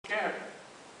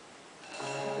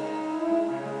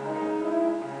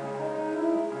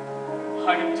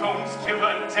I don't give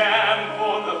a damn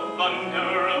for the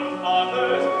thunder of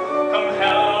fathers. Come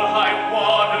hell, high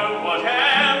water,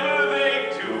 whatever they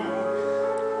do.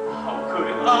 How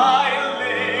could I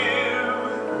live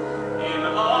in a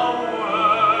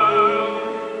world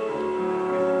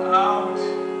without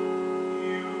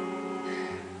you?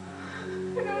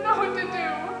 I don't know what to do.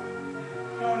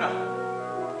 Fiona.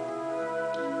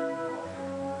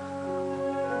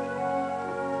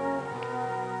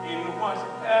 In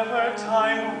whatever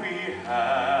time we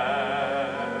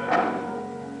have,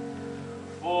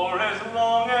 for as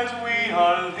long as we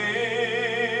are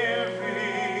living,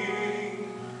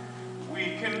 we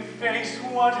can face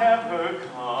whatever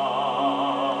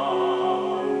comes.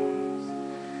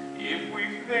 If we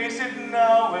face it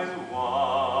now as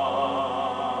one,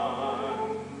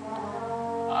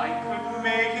 I could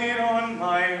make it on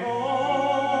my own.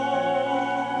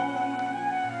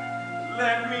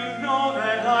 Let me know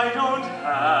that I don't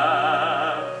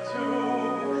have to.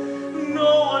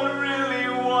 No one really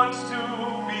wants to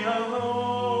be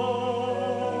alone.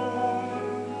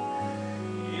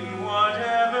 In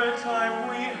whatever time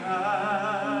we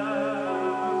have,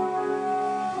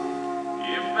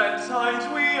 if that time